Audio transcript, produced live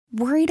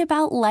Worried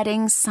about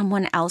letting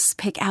someone else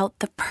pick out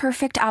the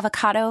perfect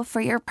avocado for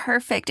your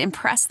perfect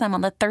impress them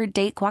on the third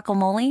date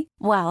guacamole?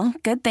 Well,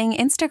 good thing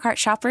Instacart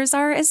shoppers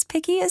are as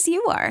picky as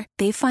you are.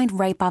 They find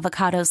ripe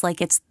avocados like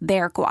it's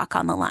their guac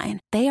on the line.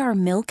 They are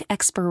milk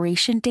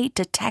expiration date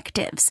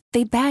detectives.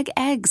 They bag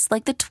eggs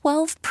like the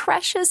 12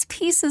 precious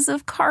pieces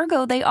of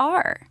cargo they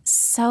are.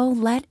 So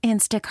let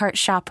Instacart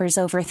shoppers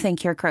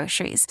overthink your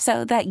groceries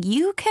so that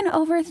you can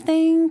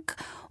overthink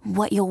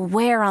what you'll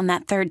wear on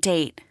that third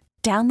date.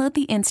 Download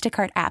the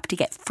Instacart app to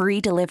get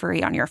free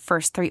delivery on your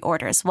first 3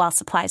 orders while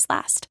supplies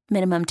last.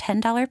 Minimum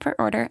 $10 per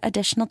order.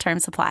 Additional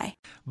terms apply.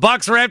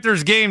 Bucks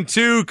Raptors game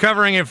 2,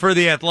 covering it for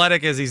The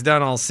Athletic as he's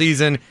done all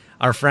season.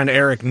 Our friend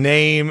Eric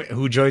Name,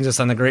 who joins us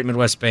on the Great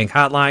Midwest Bank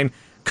Hotline.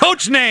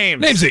 Coach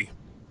Names! Namesy!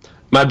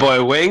 My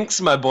boy Winks,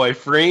 my boy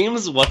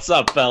Freems. What's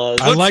up, fellas?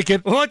 I like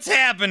it. What's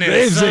happening,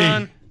 Namesy.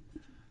 son?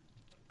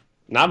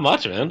 Not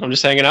much, man. I'm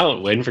just hanging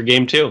out, waiting for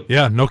game 2.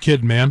 Yeah, no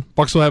kidding, man.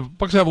 Bucks will have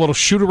a little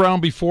shoot around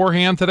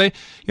beforehand today.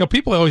 You know,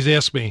 people always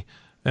ask me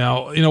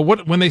now,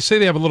 what when they say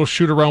they have a little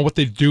shoot around, what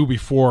they do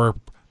before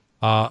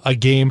a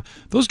game.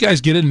 Those guys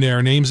get in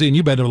there, Namesy, and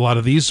you've been to a lot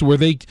of these where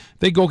they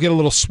go get a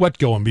little sweat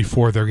going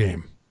before their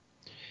game.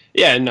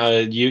 Yeah,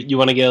 and you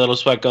want to get a little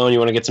sweat going. You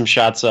want to get some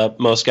shots up.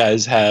 Most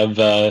guys have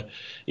a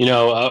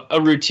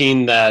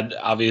routine that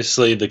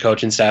obviously the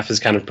coaching staff has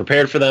kind of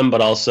prepared for them, but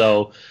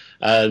also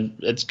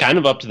it's kind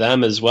of up to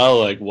them as well,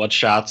 like what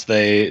shots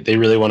they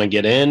really want to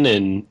get in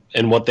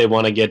and what they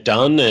want to get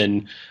done.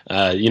 And,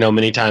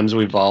 many times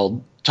we've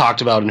all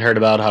talked about and heard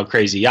about how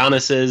crazy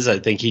Giannis is. I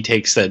think he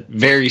takes that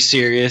very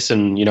serious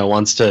and,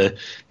 wants to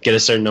get a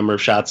certain number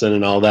of shots in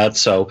and all that.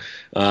 So,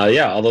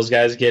 all those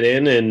guys get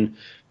in and,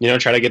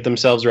 try to get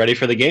themselves ready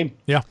for the game.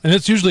 Yeah, and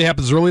it usually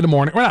happens early in the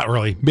morning. Well, not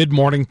early,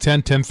 mid-morning,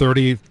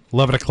 10:30,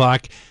 11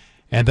 o'clock,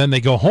 and then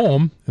they go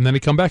home, and then they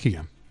come back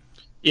again.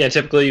 Yeah,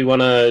 typically you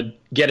want to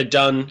get it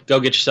done,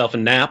 go get yourself a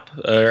nap,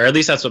 or at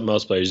least that's what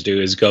most players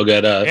do, is go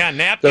get a... Yeah,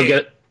 nap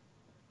go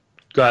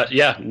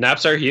day.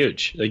 Naps are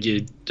huge.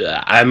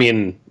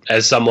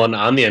 As someone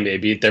on the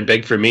NBA beat, they're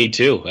big for me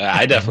too.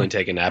 I definitely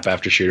take a nap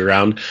after shoot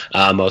around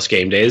most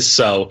game days.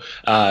 So,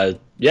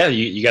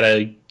 you got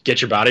to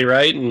get your body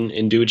right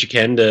and do what you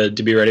can to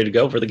be ready to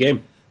go for the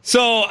game.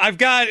 So I've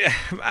got,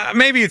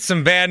 maybe it's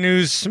some bad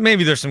news,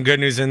 maybe there's some good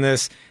news in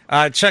this.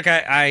 Chuck,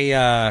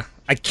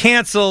 I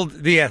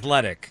canceled The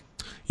Athletic.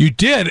 You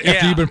did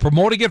after you've been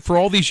promoting it for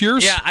all these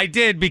years? Yeah, I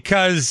did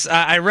because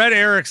I read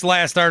Eric's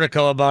last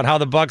article about how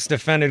the Bucks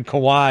defended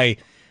Kawhi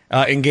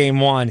in Game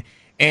 1,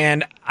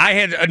 and I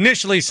had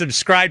initially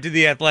subscribed to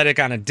The Athletic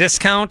on a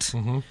discount,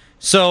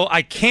 so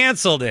I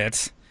canceled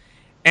it,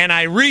 and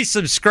I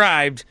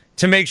resubscribed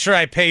to make sure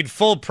I paid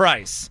full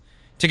price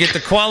to get the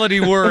quality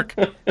work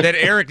that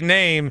Eric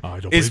Name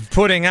is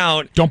putting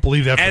out. Don't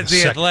believe that for as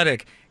The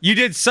Athletic. You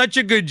did such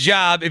a good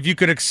job. If you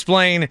could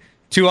explain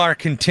to our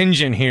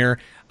contingent here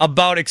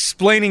about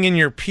explaining in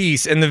your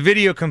piece, and the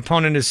video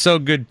component is so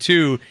good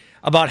too,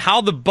 about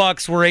how the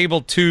Bucks were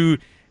able to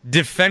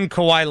defend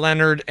Kawhi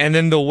Leonard and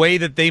then the way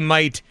that they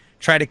might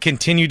try to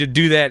continue to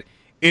do that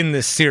in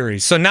this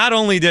series. So not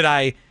only did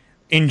I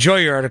enjoy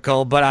your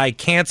article, but I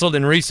canceled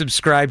and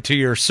resubscribed to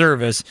your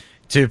service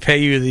to pay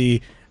you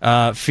the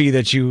fee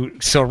that you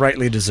so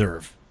rightly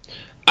deserve.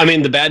 I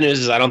mean, the bad news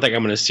is I don't think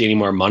I'm going to see any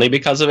more money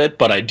because of it,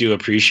 but I do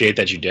appreciate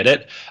that you did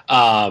it.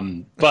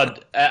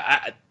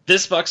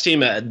 This Bucks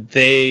team,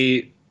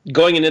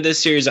 going into this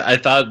series, I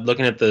thought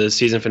looking at the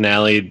season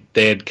finale,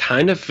 they had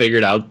kind of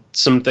figured out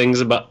some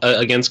things about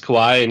against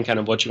Kawhi and kind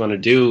of what you want to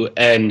do.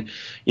 And,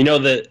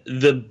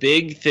 the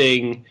big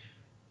thing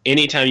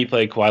anytime you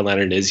play Kawhi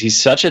Leonard is he's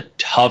such a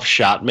tough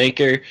shot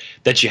maker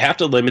that you have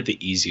to limit the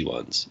easy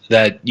ones,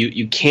 that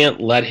you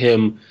can't let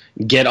him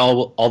get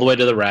all the way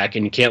to the rack,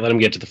 and you can't let him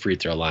get to the free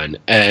throw line.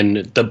 And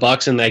the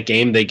Bucks in that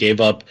game, they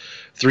gave up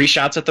 3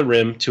 shots at the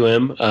rim to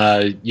him.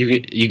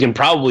 You can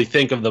probably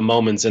think of the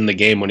moments in the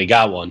game when he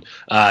got one.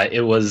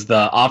 It was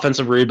the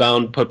offensive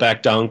rebound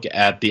putback dunk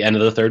at the end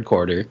of the third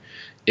quarter.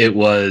 It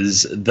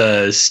was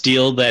the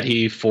steal that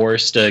he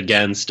forced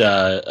against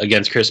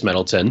Chris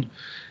Middleton.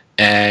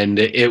 And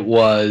it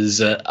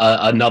was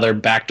another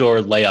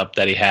backdoor layup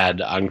that he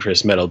had on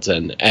Chris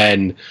Middleton.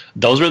 And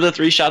those were the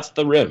 3 shots at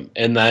the rim.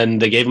 And then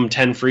they gave him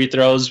 10 free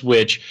throws,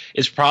 which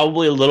is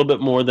probably a little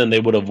bit more than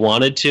they would have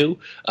wanted to,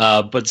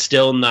 but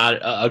still not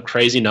a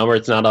crazy number.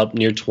 It's not up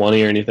near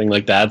 20 or anything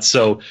like that.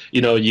 So,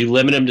 you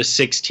limit him to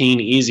 16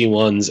 easy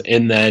ones,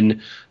 and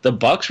then the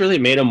Bucks really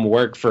made him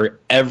work for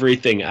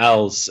everything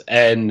else.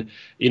 And,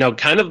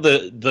 kind of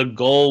the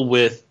goal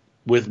with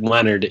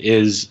Leonard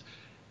is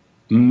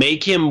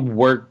make him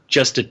work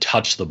just to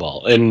touch the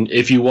ball. And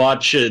if you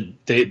watch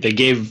it, they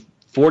gave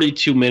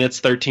 42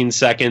 minutes, 13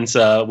 seconds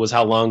was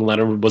how long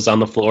Leonard was on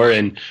the floor.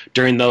 And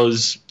during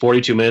those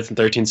 42 minutes and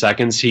 13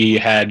 seconds, he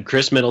had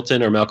Chris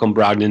Middleton or Malcolm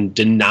Brogdon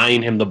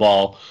denying him the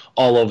ball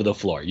all over the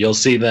floor. You'll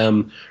see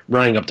them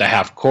running up to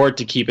half court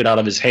to keep it out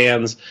of his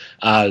hands.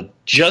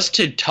 Just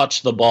to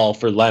touch the ball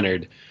for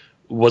Leonard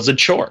was a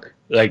chore.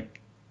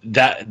 Like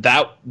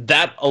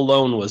that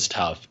alone was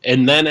tough.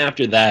 And then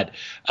after that,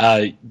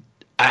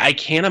 I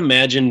can't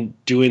imagine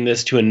doing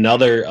this to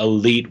another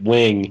elite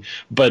wing,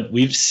 but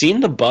we've seen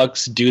the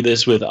Bucks do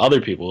this with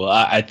other people.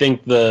 I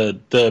think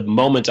the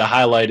moment to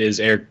highlight is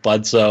Eric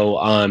Bledsoe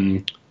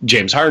on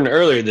James Harden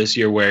earlier this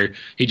year, where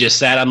he just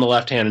sat on the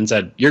left hand and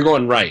said, "You're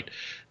going right."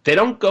 They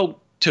don't go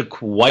to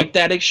quite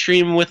that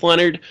extreme with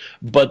Leonard,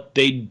 but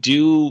they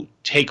do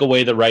take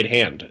away the right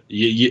hand.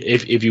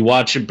 If you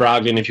watch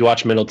Brogdon, if you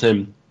watch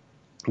Middleton,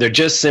 they're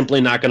just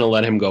simply not going to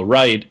let him go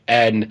right.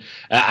 And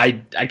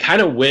I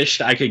kind of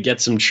wished I could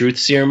get some truth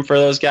serum for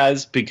those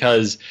guys,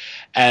 because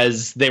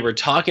as they were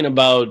talking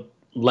about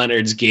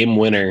Leonard's game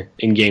winner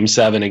in Game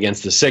 7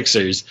 against the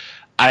Sixers,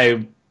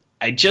 I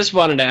just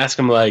wanted to ask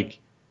him, like,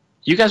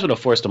 you guys would have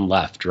forced him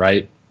left,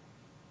 right?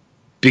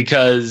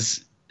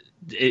 Because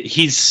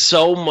he's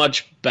so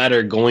much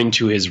better going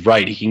to his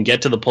right. He can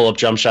get to the pull-up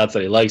jump shots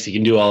that he likes. He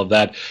can do all of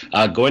that.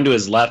 Going to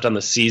his left on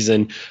the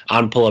season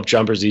on pull-up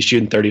jumpers, he's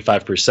shooting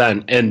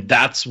 35%, and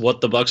that's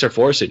what the Bucks are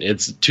forcing.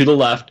 It's to the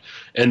left,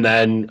 and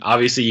then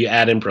obviously you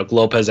add in Brook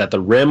Lopez at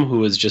the rim, who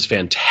was just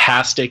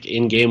fantastic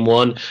in Game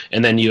 1,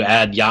 and then you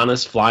add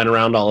Giannis flying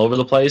around all over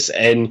the place,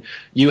 and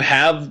you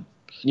have,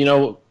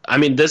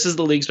 this is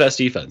the league's best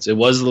defense. It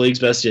was the league's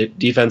best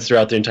defense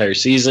throughout the entire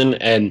season,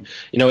 and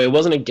it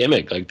wasn't a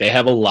gimmick. Like, they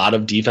have a lot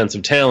of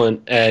defensive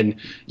talent, and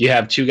you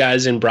have two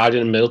guys in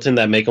Brogdon and Middleton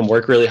that make them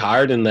work really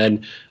hard, and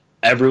then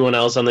everyone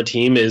else on the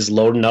team is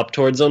loading up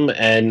towards them,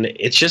 and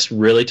it's just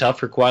really tough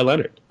for Kawhi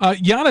Leonard.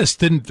 Giannis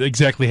didn't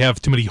exactly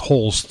have too many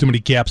holes, too many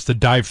gaps to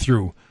dive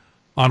through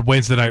on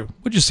Wednesday night.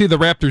 What'd you see the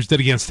Raptors did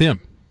against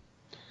him?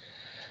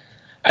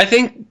 I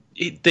think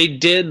they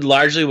did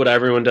largely what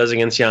everyone does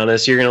against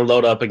Giannis. You're going to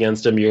load up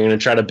against him. You're going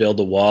to try to build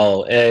a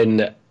wall.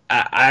 And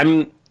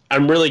I'm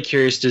really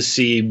curious to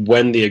see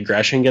when the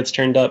aggression gets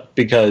turned up,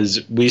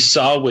 because we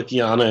saw with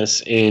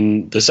Giannis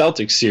in the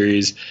Celtics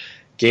series,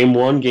 Game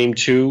 1, Game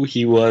 2,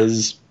 he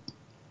was,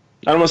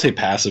 I don't want to say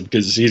passive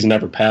because he's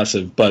never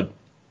passive, but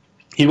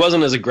he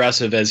wasn't as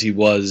aggressive as he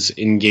was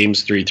in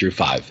Games 3 through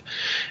 5.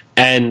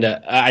 And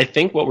I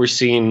think what we're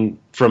seeing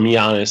from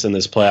Giannis in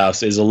this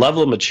playoffs is a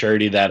level of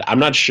maturity that I'm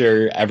not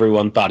sure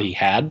everyone thought he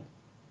had,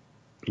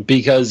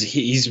 because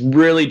he's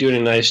really doing a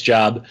nice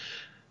job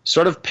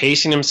sort of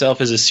pacing himself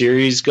as the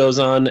series goes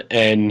on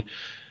and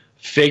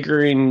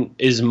figuring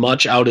as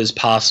much out as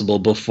possible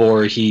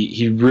before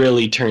he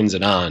really turns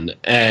it on.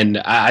 And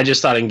I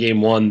just thought in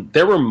Game 1,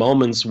 there were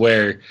moments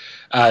where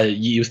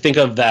you think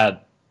of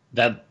that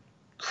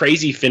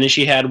crazy finish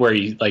he had where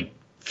he, like,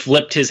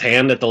 flipped his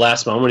hand at the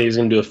last moment. He was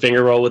going to do a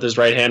finger roll with his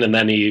right hand, and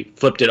then he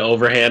flipped it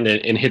overhand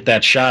and hit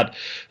that shot.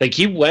 Like,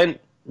 he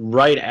went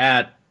right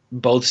at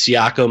both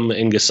Siakam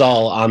and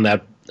Gasol on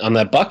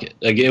that bucket.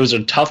 Like, it was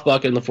a tough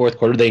bucket in the fourth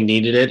quarter. They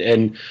needed it,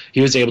 and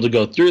he was able to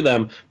go through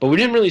them. But we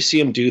didn't really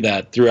see him do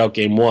that throughout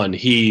Game 1.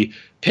 He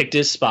picked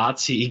his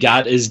spots. He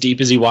got as deep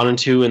as he wanted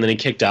to, and then he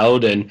kicked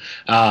out. And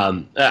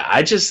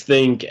I just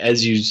think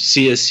as you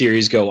see a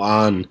series go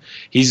on,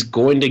 he's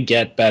going to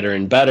get better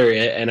and better.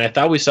 And I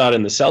thought we saw it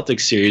in the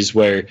Celtics series,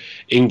 where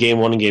in Game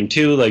 1 and Game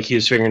 2, like, he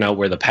was figuring out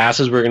where the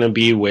passes were going to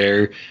be,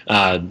 where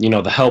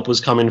the help was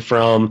coming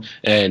from,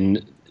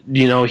 and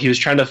he was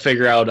trying to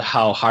figure out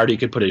how hard he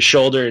could put his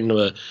shoulder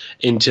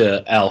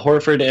into Al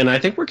Horford. And I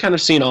think we're kind of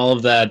seeing all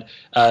of that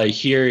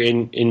here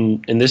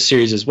in this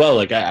series as well.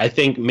 Like, I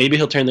think maybe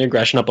he'll turn the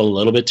aggression up a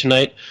little bit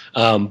tonight,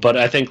 but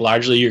I think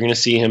largely you're going to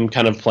see him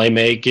kind of play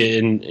make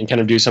and kind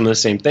of do some of the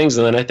same things.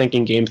 And then I think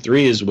in Game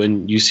 3 is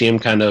when you see him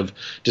kind of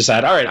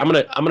decide, all right, I'm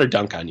gonna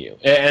dunk on you.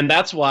 And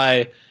that's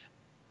why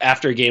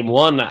after Game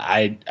 1,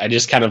 I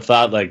just kind of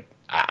thought, like,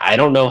 I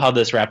don't know how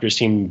this Raptors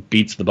team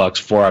beats the Bucks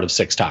 4 out of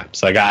 6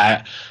 times. Like,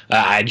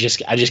 I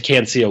just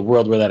can't see a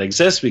world where that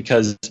exists,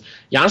 because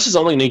Giannis is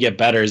only going to get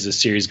better as the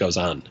series goes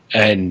on,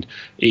 and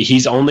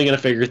he's only going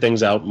to figure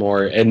things out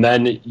more. And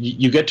then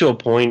you get to a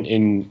point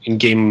in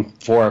Game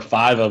 4 or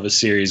 5 of a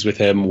series with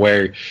him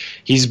where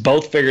he's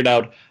both figured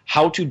out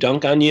how to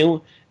dunk on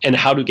you and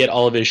how to get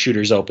all of his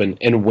shooters open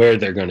and where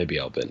they're going to be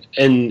open.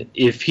 And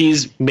if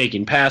he's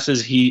making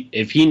passes,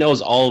 if he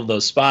knows all of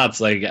those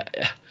spots, like,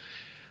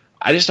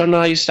 I just don't know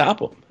how you stop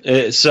him.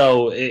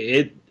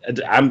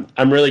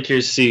 I'm really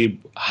curious to see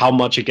how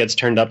much it gets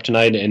turned up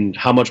tonight and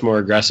how much more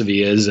aggressive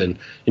he is, and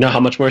how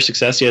much more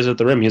success he has at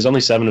the rim. He was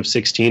only 7 of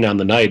 16 on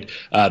the night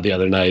the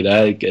other night.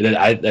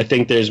 I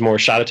think there's more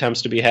shot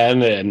attempts to be had,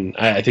 and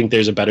I think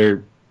there's a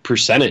better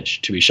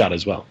percentage to be shot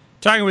as well.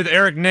 Talking with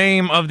Eric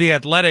Nehm of The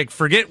Athletic,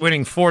 forget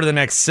winning 4 to the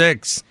next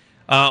 6,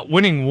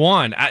 winning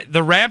 1.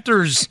 The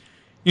Raptors,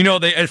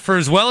 they, for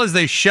as well as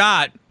they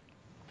shot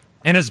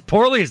and as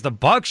poorly as the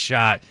Bucks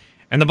shot,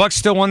 and the Bucks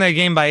still won that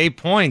game by 8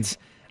 points.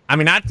 I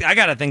mean, I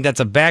got to think that's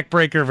a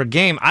backbreaker of a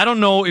game. I don't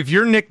know if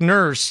you're Nick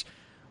Nurse,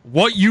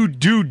 what you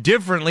do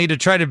differently to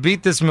try to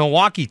beat this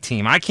Milwaukee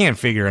team. I can't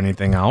figure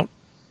anything out.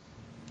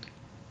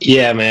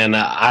 Yeah, man,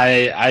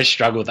 I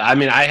struggle with that. I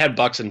mean, I had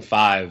Bucks in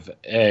 5,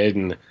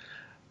 and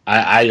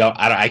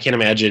I can't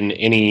imagine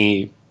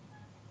any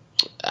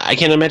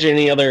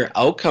other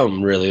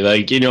outcome, really.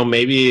 Like,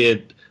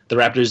 maybe the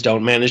Raptors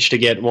don't manage to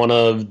get one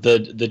of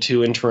the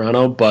two in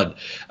Toronto. But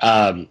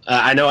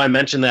I know I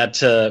mentioned that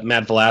to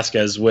Matt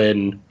Velasquez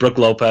when Brook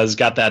Lopez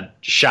got that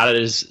shot at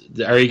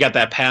he got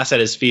that pass at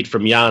his feet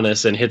from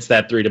Giannis and hits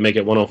that three to make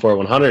it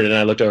 104-100. And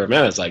I looked over at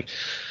Matt, I was like,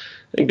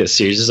 I think this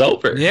series is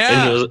over.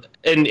 Yeah.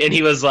 And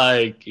he was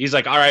like,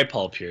 all right,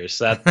 Paul Pierce,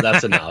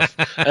 that's enough.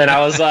 And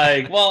I was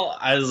like,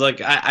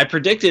 I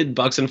predicted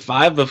Bucks in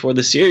 5 before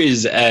the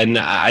series, and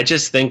I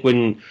just think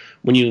when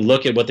you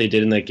look at what they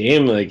did in that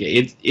game, like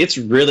it's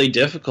really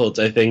difficult,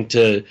 I think,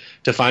 to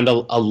find a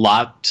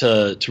lot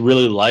to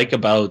really like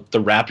about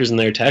the Raptors and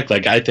their tech.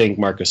 Like, I think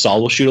Marc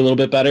Gasol will shoot a little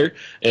bit better,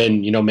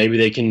 and maybe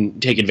they can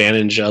take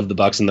advantage of the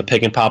Bucks in the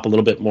pick and pop a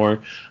little bit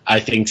more. I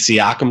think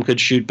Siakam could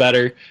shoot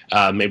better.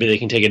 Maybe they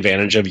can take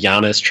advantage of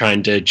Giannis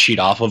trying to cheat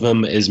off of him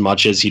as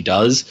much as he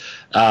does.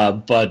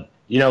 But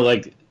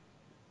like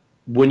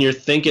when you're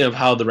thinking of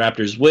how the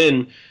Raptors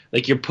win,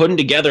 like you're putting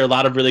together a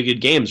lot of really good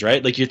games,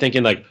 right? Like you're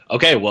thinking like,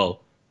 okay,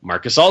 well,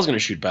 Marc Gasol's going to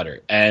shoot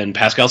better, and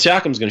Pascal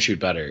Siakam's going to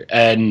shoot better,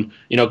 and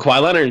Kawhi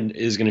Leonard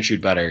is going to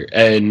shoot better,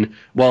 and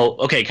well,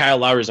 okay, Kyle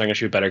Lowry's not going to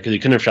shoot better because he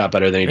couldn't have shot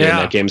better than he did in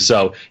that game,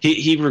 so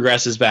he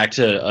regresses back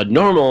to a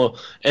normal,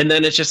 and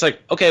then it's just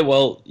like, okay,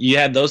 well, you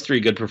had those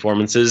 3 good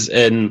performances,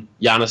 and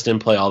Giannis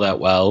didn't play all that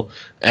well,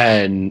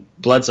 and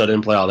Bledsoe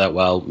didn't play all that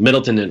well,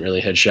 Middleton didn't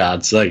really hit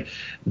shots, like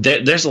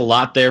there's a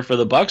lot there for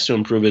the Bucks to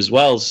improve as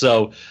well.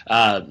 So,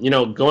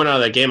 going out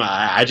of that game,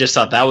 I just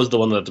thought that was the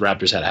one that the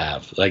Raptors had to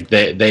have. Like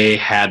they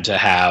had to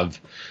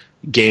have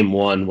game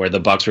 1 where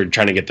the Bucks were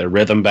trying to get their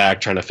rhythm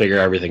back, trying to figure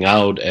everything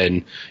out,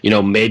 and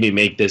maybe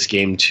make this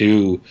game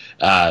 2,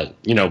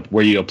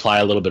 where you apply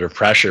a little bit of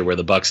pressure, where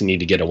the Bucks need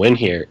to get a win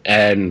here,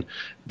 and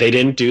they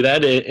didn't do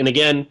that. And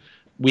again,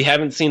 we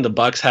haven't seen the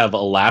Bucks have a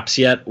lapse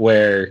yet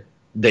where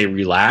they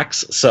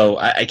relax, so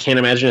I can't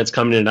imagine it's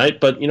coming tonight.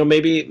 But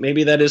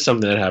maybe that is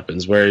something that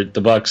happens where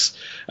the Bucks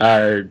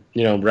are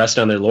rest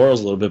on their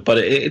laurels a little bit, but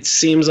it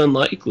seems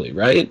unlikely,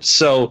 right?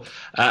 So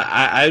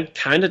I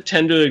kind of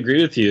tend to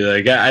agree with you.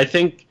 Like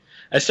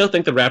I still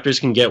think the Raptors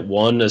can get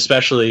one,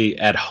 especially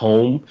at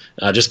home,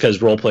 just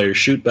because role players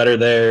shoot better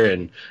there,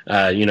 and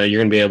you're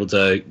going to be able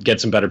to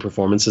get some better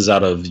performances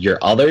out of your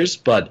others.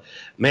 But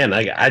man,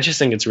 I just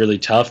think it's really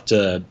tough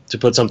to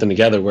put something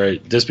together where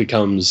this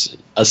becomes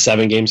a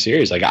 7-game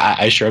series. Like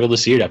I struggle to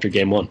see it after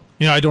game 1.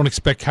 I don't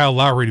expect Kyle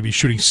Lowry to be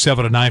shooting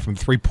 7 of 9 from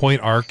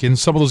 3-point arc. And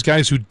some of those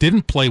guys who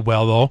didn't play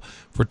well, though,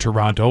 for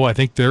Toronto, I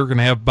think they're going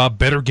to have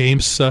better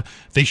games.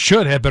 They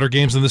should have better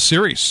games in the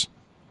series.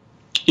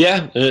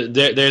 Yeah,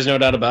 there's no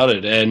doubt about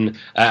it. And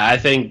I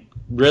think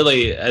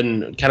really,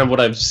 and kind of what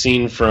I've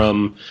seen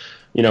from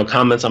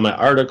comments on my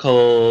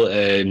article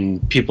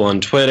and people on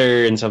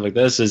Twitter and stuff like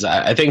this, is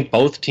I think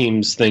both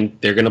teams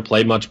think they're going to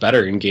play much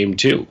better in game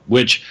 2,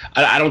 which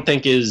I don't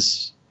think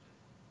is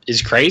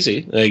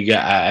crazy. Like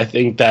I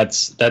think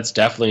that's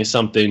definitely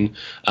something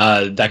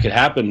that could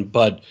happen.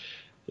 But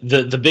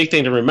the big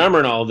thing to remember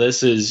in all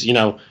this is you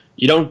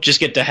don't just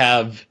get to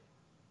have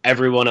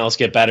everyone else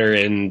get better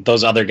and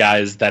those other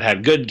guys that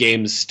had good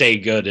games stay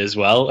good as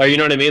well. Or you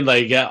know what I mean?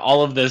 Like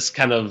all of this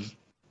kind of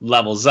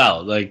levels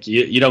out. Like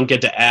you don't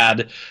get to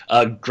add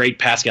a great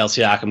Pascal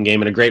Siakam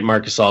game and a great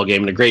Marc Gasol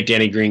game and a great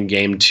Danny Green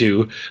game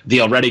to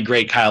the already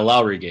great Kyle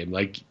Lowry game.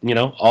 Like,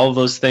 all of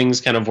those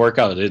things kind of work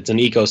out. It's an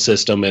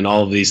ecosystem, and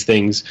all of these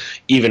things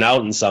even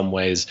out in some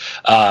ways.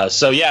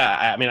 So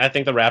yeah, I mean, I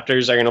think the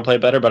Raptors are going to play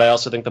better, but I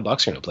also think the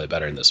Bucks are going to play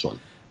better in this one.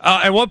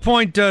 At what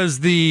point does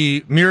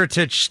the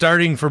Mirotic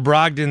starting for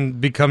Brogdon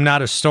become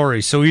not a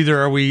story? So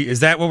either is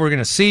that what we're going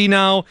to see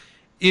now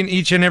in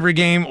each and every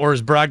game, or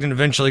is Brogdon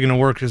eventually going to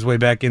work his way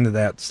back into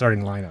that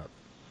starting lineup?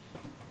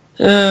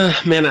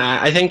 Man,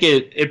 I think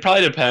it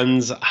probably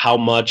depends how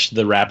much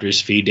the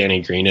Raptors feed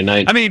Danny Green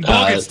tonight. I mean,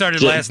 Bogut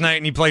started last night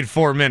and he played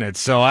 4 minutes,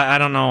 so I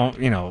don't know,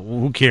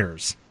 who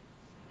cares?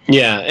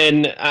 Yeah,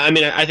 and I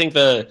mean, I think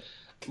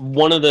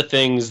one of the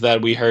things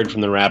that we heard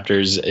from the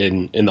Raptors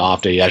in the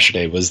off day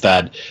yesterday was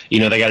that, they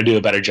got to do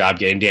a better job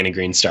getting Danny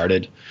Green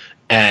started.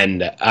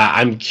 And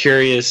I'm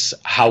curious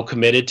how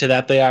committed to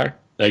that they are.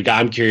 Like,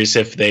 I'm curious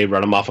if they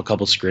run him off a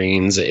couple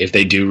screens, if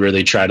they do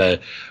really try to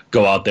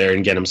go out there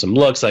and get him some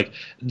looks. Like,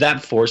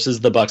 that forces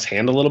the Bucks'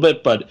 hand a little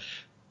bit. But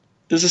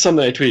this is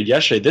something I tweeted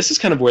yesterday. This is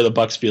kind of where the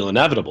Bucks feel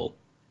inevitable.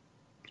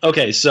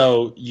 Okay,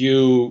 so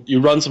you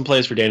run some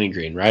plays for Danny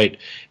Green, right?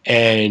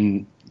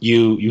 And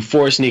you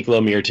force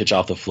Nikola Mirotic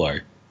off the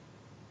floor.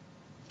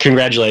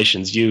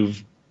 Congratulations,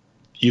 you've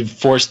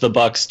forced the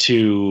Bucks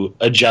to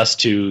adjust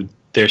to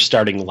their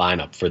starting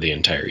lineup for the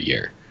entire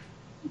year.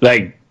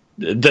 Like,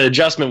 the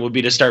adjustment would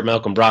be to start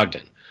Malcolm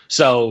Brogdon.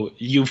 So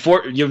you've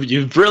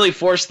really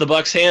forced the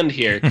Bucks' hand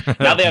here.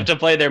 Now they have to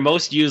play their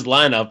most used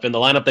lineup and the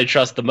lineup they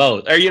trust the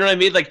most. Or you know what I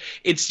mean? Like,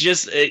 it's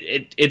just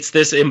it's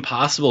this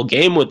impossible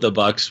game with the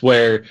Bucks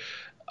where,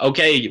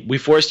 okay, we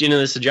forced you into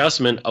this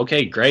adjustment.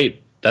 Okay,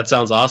 great. That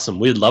sounds awesome.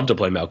 We'd love to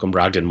play Malcolm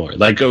Brogdon more.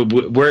 Like,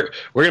 we're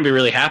going to be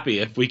really happy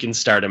if we can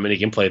start him and he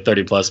can play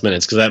 30-plus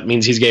minutes, because that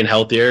means he's getting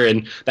healthier,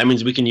 and that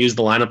means we can use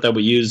the lineup that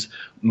we use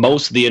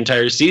most of the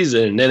entire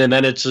season. And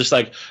then it's just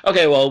like,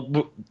 okay,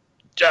 well,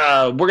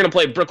 we're going to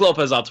play Brook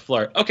Lopez off the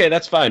floor. Okay,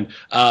 that's fine.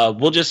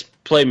 We'll just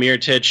play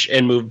Mirotic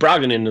and move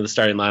Brogdon into the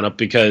starting lineup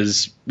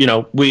because,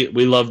 we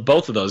love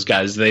both of those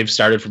guys. They've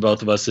started for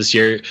both of us this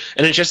year.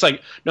 And it's just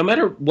like, no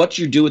matter what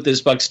you do with this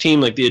Bucks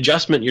team, like the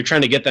adjustment you're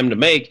trying to get them to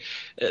make,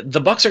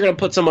 the Bucks are going to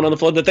put someone on the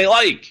floor that they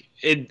like.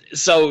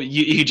 So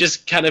you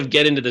just kind of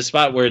get into the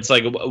spot where it's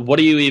like, what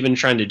are you even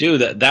trying to do?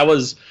 That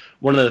was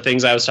one of the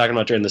things I was talking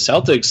about during the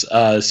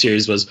Celtics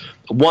series was,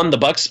 one, the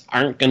Bucks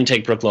aren't going to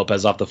take Brook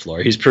Lopez off the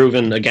floor. He's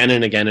proven again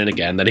and again and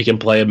again that he can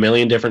play a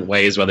million different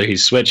ways, whether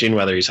he's switching,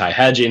 whether he's high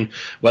hedging,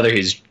 whether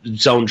he's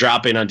zone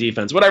dropping on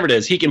defense, whatever it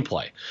is, he can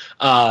play.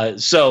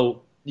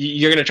 So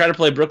you're going to try to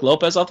play Brook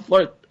Lopez off the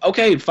floor?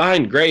 Okay,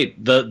 fine,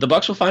 great. The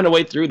Bucks will find a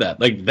way through that.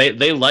 Like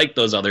they like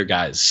those other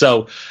guys.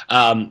 So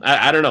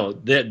I don't know.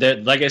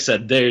 Like I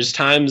said, there's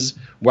times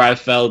where I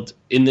felt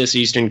in this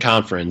Eastern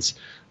Conference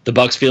the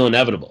Bucks feel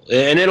inevitable,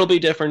 and it'll be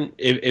different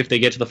if they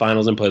get to the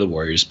finals and play the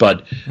Warriors.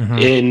 But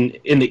in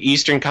the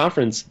Eastern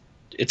Conference,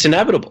 it's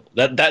inevitable.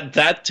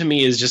 That to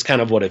me is just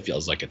kind of what it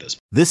feels like at this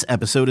point. This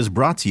episode is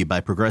brought to you by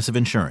Progressive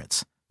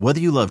Insurance. Whether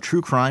you love true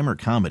crime or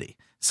comedy,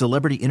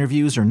 celebrity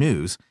interviews or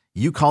news,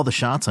 you call the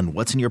shots on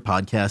what's in your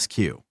podcast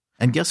queue.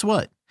 And guess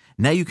what?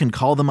 Now you can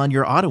call them on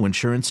your auto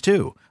insurance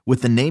too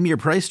with the Name Your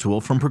Price tool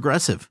from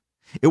Progressive.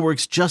 It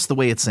works just the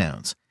way it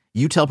sounds.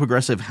 You tell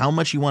Progressive how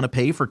much you want to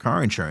pay for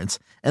car insurance,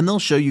 and they'll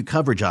show you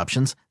coverage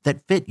options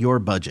that fit your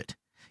budget.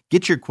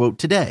 Get your quote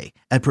today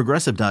at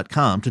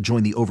Progressive.com to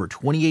join the over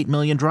 28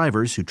 million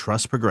drivers who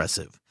trust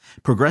Progressive.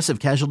 Progressive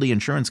Casualty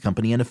Insurance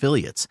Company and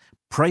Affiliates.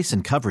 Price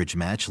and coverage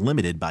match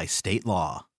limited by state law.